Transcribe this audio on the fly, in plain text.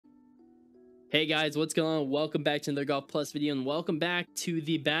Hey guys, what's going on? Welcome back to another Golf Plus video, and welcome back to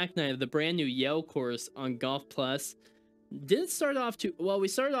the back nine of the brand new Yale course on Golf Plus. Didn't start off too well. We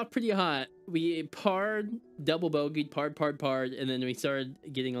started off pretty hot. We parred, double bogeyed, parred, and then we started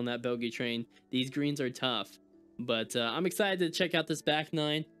getting on that bogey train. These greens are tough, but I'm excited to check out this back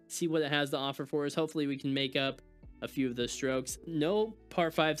nine, see what it has to offer for us. Hopefully, we can make up a few of those strokes. No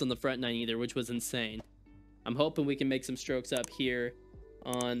par fives on the front nine either, which was insane. I'm hoping we can make some strokes up here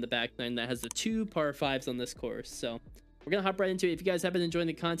on the back nine that has the 2 par fives on this course. So we're gonna hop right into it. If you guys have been enjoying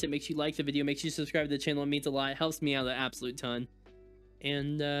the content, make sure you like the video, make sure you subscribe to the channel. It means a lot. It helps me out an absolute ton.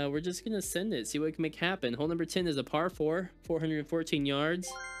 And we're just gonna send it, see what we can make happen. Hole number 10 is a par 4, 414 yards,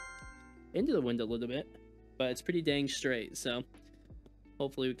 into the wind a little bit, but it's pretty dang straight. So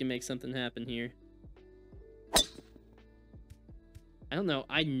hopefully we can make something happen here. I don't know,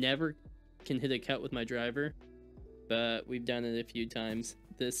 I never can hit a cut with my driver, but we've done it a few times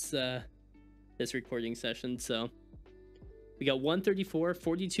this recording session. So we got 134,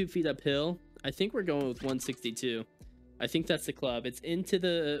 42 feet uphill. I think we're going with 162. I think that's the club. It's in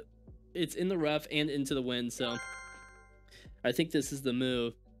the rough and into the wind, so I think this is the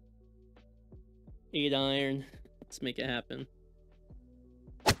move. 8 iron. Let's make it happen.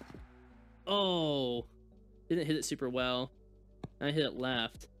 Oh, didn't hit it super well. I hit it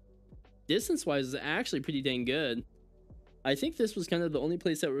left. Distance wise is actually pretty dang good. I think this was kind of the only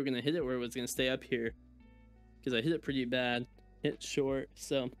place that we were going to hit it where it was going to stay up here, because I hit it pretty bad, hit short.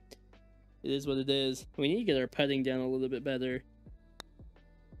 So it is what it is. We need to get our putting down a little bit better.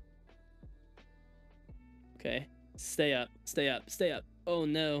 Okay, stay up, stay up, stay up. Oh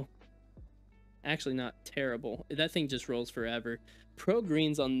no, actually not terrible. That thing just rolls forever. Pro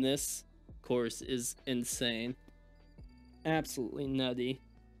greens on this course is insane, absolutely nutty.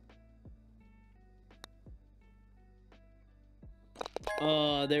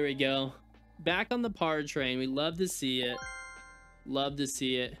 Oh, there we go. Back on the par train. We love to see it. Love to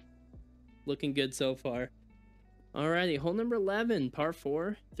see it. Looking good so far. Alrighty, hole number 11, par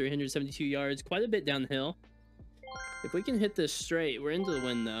 4, 372 yards, quite a bit downhill. If we can hit this straight, we're into the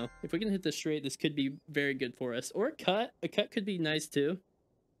wind though. If we can hit this straight, this could be very good for us. Or a cut. A cut could be nice too.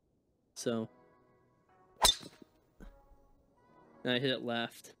 So. And I hit it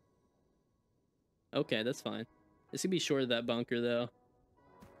left. Okay, that's fine. This could be short of that bunker though.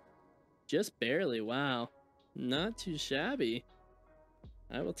 Just barely. Wow, not too shabby.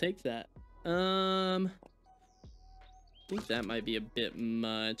 I will take that. I think that might be a bit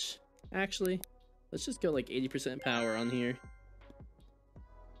much. Actually, let's just go like 80% power on here.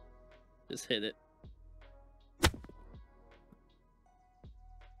 Just hit it.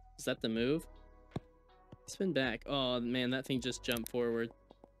 Is that the move? Spin back. Oh man, that thing just jumped forward.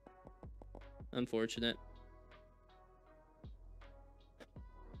 Unfortunate.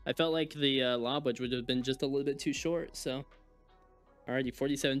 I felt like the lob wedge would have been just a little bit too short, so. Alrighty,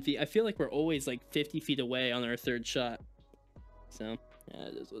 47 feet. I feel like we're always like 50 feet away on our third shot. So, yeah,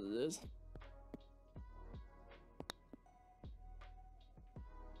 it is what it is.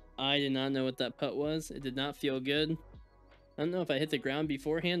 I did not know what that putt was. It did not feel good. I don't know if I hit the ground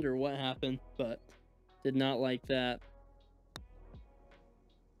beforehand or what happened, but did not like that.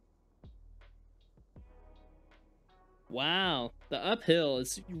 Wow, the uphill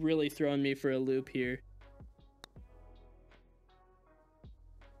is really throwing me for a loop here.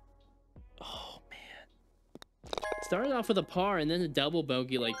 Oh man. Started off with a par and then a double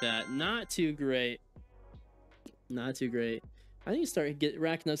bogey like that. Not too great. Not too great. I need to start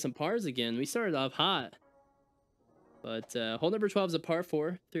racking up some pars again. We started off hot. But hole number 12 is a par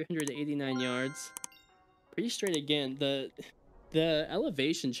 4, 389 yards. Pretty straight again. The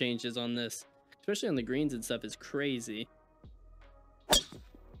elevation changes on this, especially on the greens and stuff, is crazy.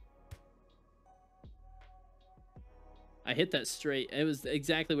 I hit that straight. It was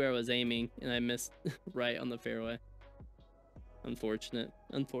exactly where I was aiming, and I missed right on the fairway. Unfortunate.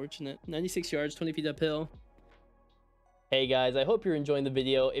 Unfortunate. 96 yards, 20 feet uphill. Hey guys, I hope you're enjoying the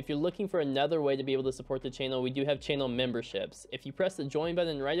video. If you're looking for another way to be able to support the channel, we do have channel memberships. If you press the join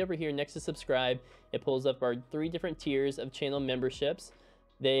button right over here next to subscribe, it pulls up our 3 different tiers of channel memberships.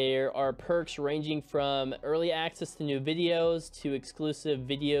 There are perks ranging from early access to new videos, to exclusive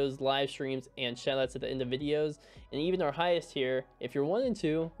videos, live streams, and shoutouts at the end of videos. And even our highest tier, if you're wanting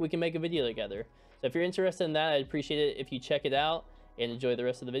to, we can make a video together. So if you're interested in that, I'd appreciate it if you check it out and enjoy the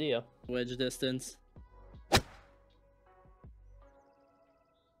rest of the video. Wedge distance.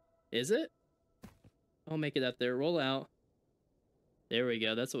 Is it? I'll make it up there. Roll out. There we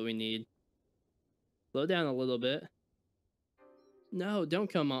go. That's what we need. Slow down a little bit. No, don't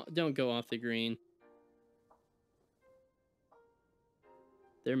come off. Don't go off the green.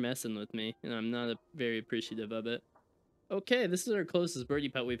 They're messing with me, and I'm not very appreciative of it. Okay, this is our closest birdie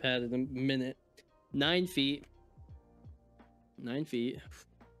putt we've had in a minute. 9 feet. 9 feet.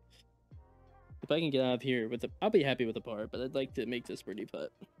 If I can get out of here with I'll be happy with a par, but I'd like to make this birdie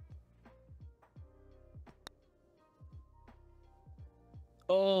putt.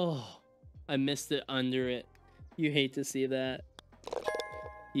 Oh, I missed it under it. You hate to see that.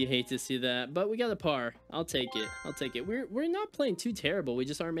 You hate to see that, but we got a par. I'll take it. I'll take it. We're not playing too terrible. We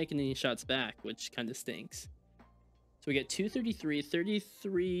just aren't making any shots back, which kind of stinks. So we get 233,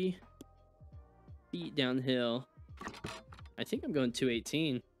 33 feet downhill. I think I'm going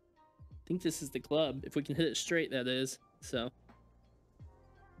 218. I think this is the club. If we can hit it straight, that is. So.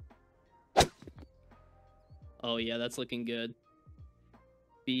 Oh yeah, that's looking good.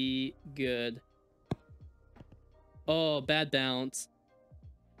 Be good. Oh, bad bounce.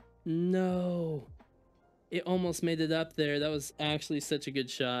 No. It almost made it up there. That was actually such a good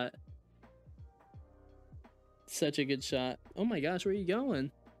shot. Such a good shot. Oh my gosh, where are you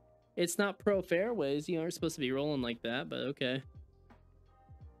going? It's not pro fairways. You aren't supposed to be rolling like that, but okay.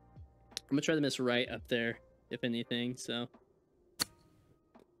 I'm gonna try to miss right up there, if anything, so.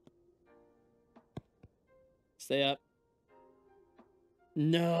 Stay up.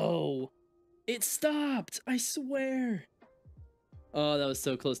 No. It stopped. I swear. Oh, that was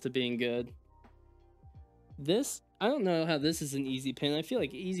so close to being good. This, I don't know how this is an easy pin. I feel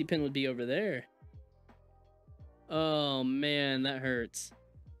like easy pin would be over there. Oh man, that hurts.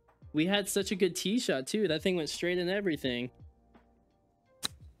 We had such a good tee shot too. That thing went straight in everything.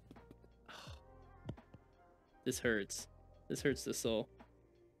 This hurts. This hurts the soul.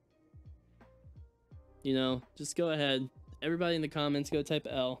 You know, just go ahead. Everybody in the comments, go type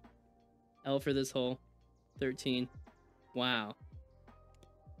L. L for this hole. 13. Wow.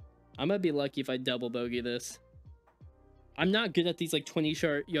 I might be lucky if I double bogey this. I'm not good at these like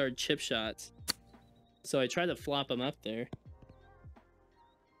 20-yard chip shots. So I try to flop them up there.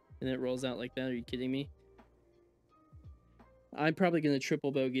 And it rolls out like that. Are you kidding me? I'm probably going to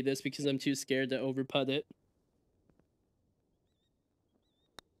triple bogey this because I'm too scared to over putt it.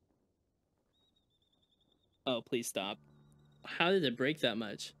 Oh, please stop. How did it break that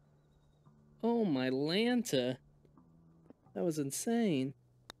much? Oh my Lanta. That was insane.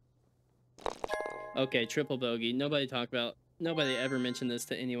 Okay, triple bogey. Nobody ever mentioned this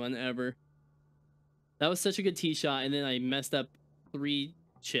to anyone ever. That was such a good tee shot, and then I messed up 3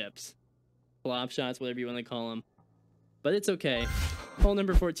 chips. Flop shots, whatever you want to call them. But it's okay. Hole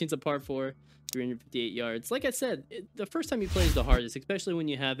number 14 is a par 4, 358 yards. Like I said, the first time you play is the hardest, especially when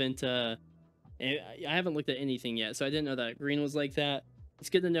you haven't... I haven't looked at anything yet, so I didn't know that green was like that.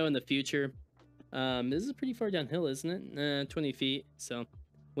 It's good to know in the future. This is pretty far downhill, isn't it? 20 feet, so...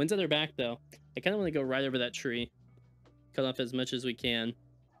 Winds at their back, though. I kind of want to go right over that tree. Cut off as much as we can.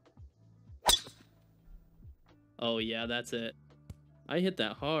 Oh, yeah, that's it. I hit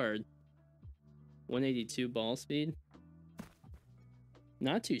that hard. 182 ball speed.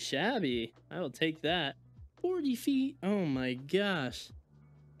 Not too shabby. I will take that. 40 feet. Oh, my gosh.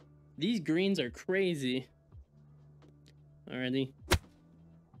 These greens are crazy. Alrighty.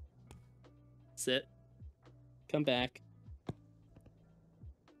 Sit. Come back.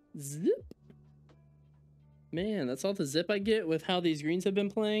 Zip. Man, that's all the zip I get with how these greens have been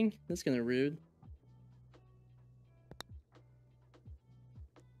playing. That's kind of rude.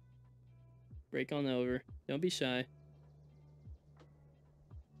 Break on over. Don't be shy.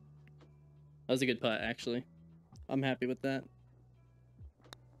 That was a good putt, actually. I'm happy with that.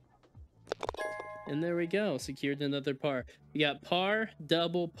 And there we go. Secured another par. We got par,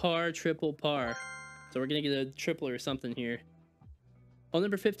 double, par, triple, par. So we're going to get a triple or something here. Hole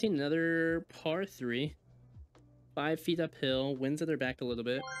number 15, another par 3. 5 feet uphill. Winds at their back a little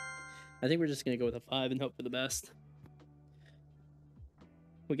bit. I think we're just going to go with a 5 and hope for the best.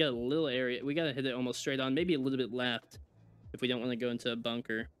 We got a little area. We got to hit it almost straight on. Maybe a little bit left if we don't want to go into a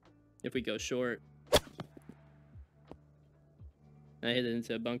bunker. If we go short. I hit it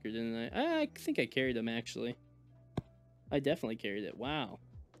into a bunker, didn't I? I think I carried him, actually. I definitely carried it. Wow.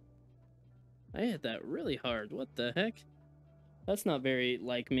 I hit that really hard. What the heck? That's not very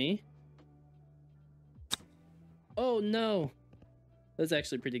like me. Oh, no. That's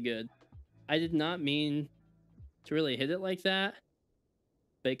actually pretty good. I did not mean to really hit it like that.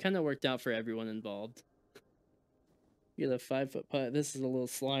 But it kind of worked out for everyone involved. You get a 5-foot putt. This is a little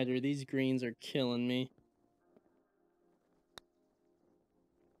slider. These greens are killing me.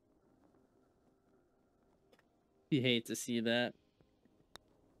 You hate to see that.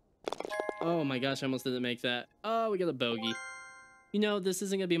 Oh my gosh, I almost didn't make that. Oh, we got a bogey. You know, this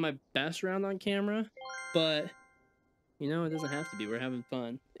isn't going to be my best round on camera, but You know, it doesn't have to be. We're having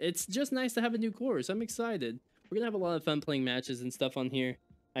fun. It's just nice to have a new course. I'm excited. We're gonna have a lot of fun playing matches and stuff on here,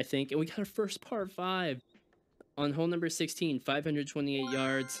 I think. And we got our first par 5 on hole number 16, 528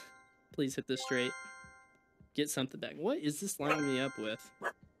 yards. Please hit this straight. Get something back. What is this lining me up with?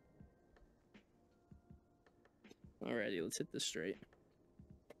 Alrighty, let's hit this straight.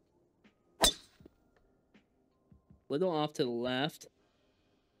 Little off to the left.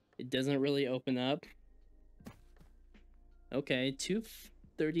 It doesn't really open up. Okay,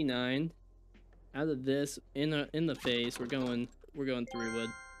 239. Out of this, in the face, we're going 3-wood.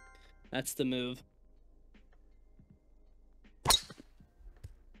 That's the move.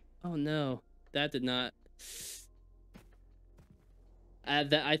 Oh no, that did not. I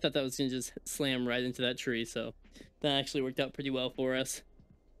thought that was gonna just slam right into that tree, so that actually worked out pretty well for us.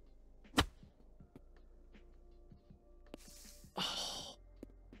 Oh,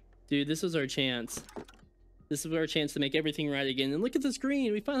 dude, this was our chance. This is our chance to make everything right again. And look at this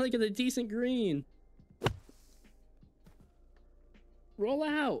green. We finally get a decent green. Roll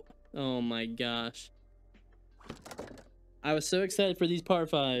out. Oh my gosh. I was so excited for these par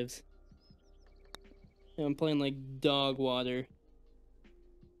 5s. And I'm playing like dog water.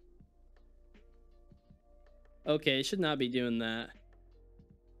 Okay, it should not be doing that.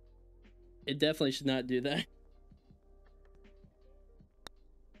 It definitely should not do that.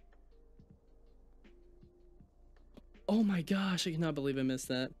 Oh my gosh, I cannot believe I missed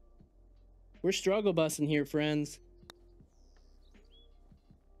that. We're struggle busting here, friends.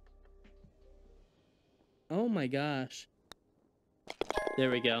 Oh my gosh.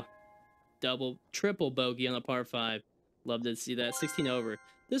 There we go. Triple bogey on a par 5. Love to see that. 16 over.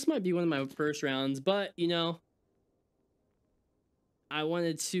 This might be one of my first rounds, but, you know, I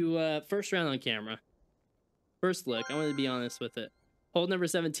wanted to, first round on camera. First look, I wanted to be honest with it. Hole number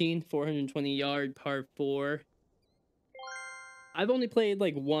 17, 420 yard, par 4. I've only played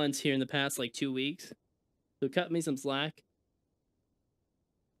like once here in the past like 2 weeks, so cut me some slack.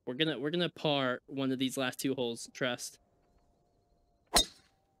 We're gonna par one of these last 2 holes. Trust.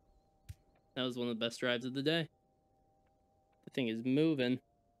 That was one of the best drives of the day. The thing is moving.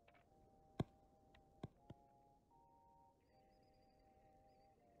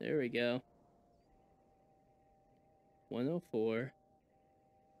 There we go. 104.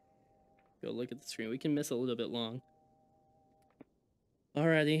 Go look at the screen. We can miss a little bit long.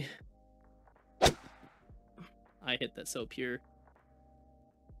 Alrighty. I hit that so pure.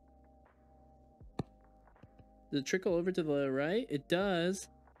 Does it trickle over to the right? It does.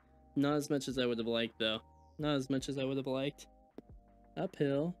 Not as much as I would have liked, though. Not as much as I would have liked.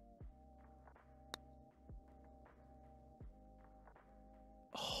 Uphill.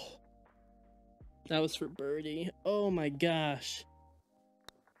 Oh. That was for birdie. Oh my gosh.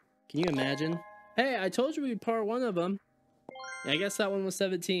 Can you imagine? Hey, I told you we'd par one of them. I guess that one was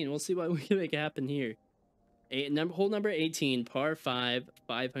 17. We'll see what we can make happen here. Hole number 18, par 5,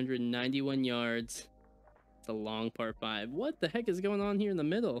 591 yards. It's a long par 5. What the heck is going on here in the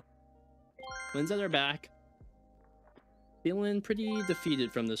middle? Winds at our back. Feeling pretty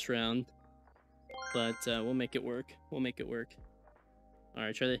defeated from this round, but we'll make it work. We'll make it work. All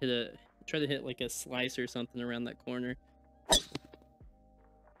right, try to hit like a slice or something around that corner, and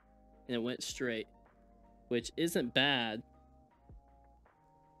it went straight, which isn't bad.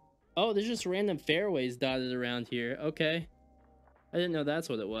 Oh, there's just random fairways dotted around here. Okay. I didn't know that's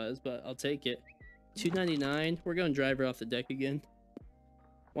what it was, but I'll take it. 299. We're going driver off the deck again.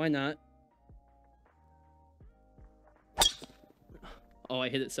 Why not? Oh, I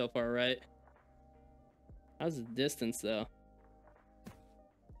hit it so far right. How's the distance, though?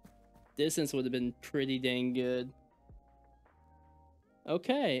 Distance would have been pretty dang good.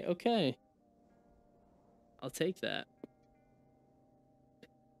 Okay, okay. I'll take that.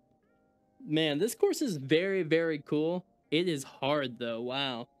 Man, this course is very, very cool. It is hard though.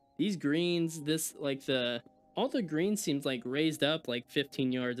 Wow. These greens, all the greens seems like raised up like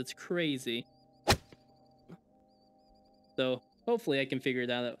 15 yards. It's crazy. So hopefully I can figure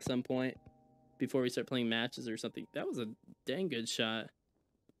it out at some point before we start playing matches or something. That was a dang good shot.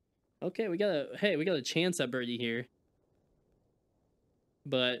 Okay, we got a chance at birdie here.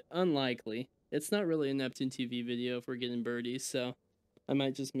 But unlikely. It's not really a Neptune TV video if we're getting birdies, so I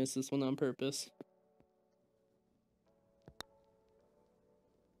might just miss this one on purpose.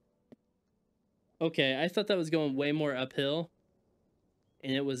 Okay, I thought that was going way more uphill,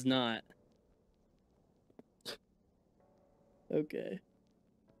 and it was not. Okay.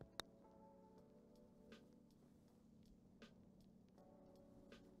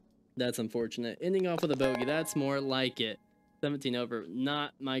 That's unfortunate. Ending off with a bogey, that's more like it. 17 over,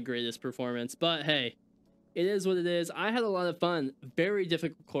 not my greatest performance, but hey, it is what it is. I had a lot of fun. Very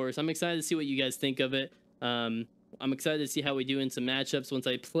difficult course. I'm excited to see what you guys think of it. I'm excited to see how we do in some matchups once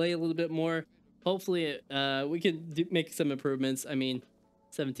I play a little bit more. Hopefully, we can make some improvements. I mean,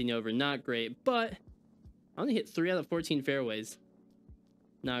 17 over, not great, but I only hit 3 out of 14 fairways.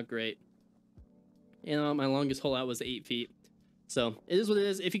 Not great. And my longest hole out was 8 feet. So it is what it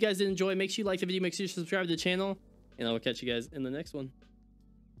is. If you guys did enjoy, make sure you like the video, make sure you subscribe to the channel, and I will catch you guys in the next one.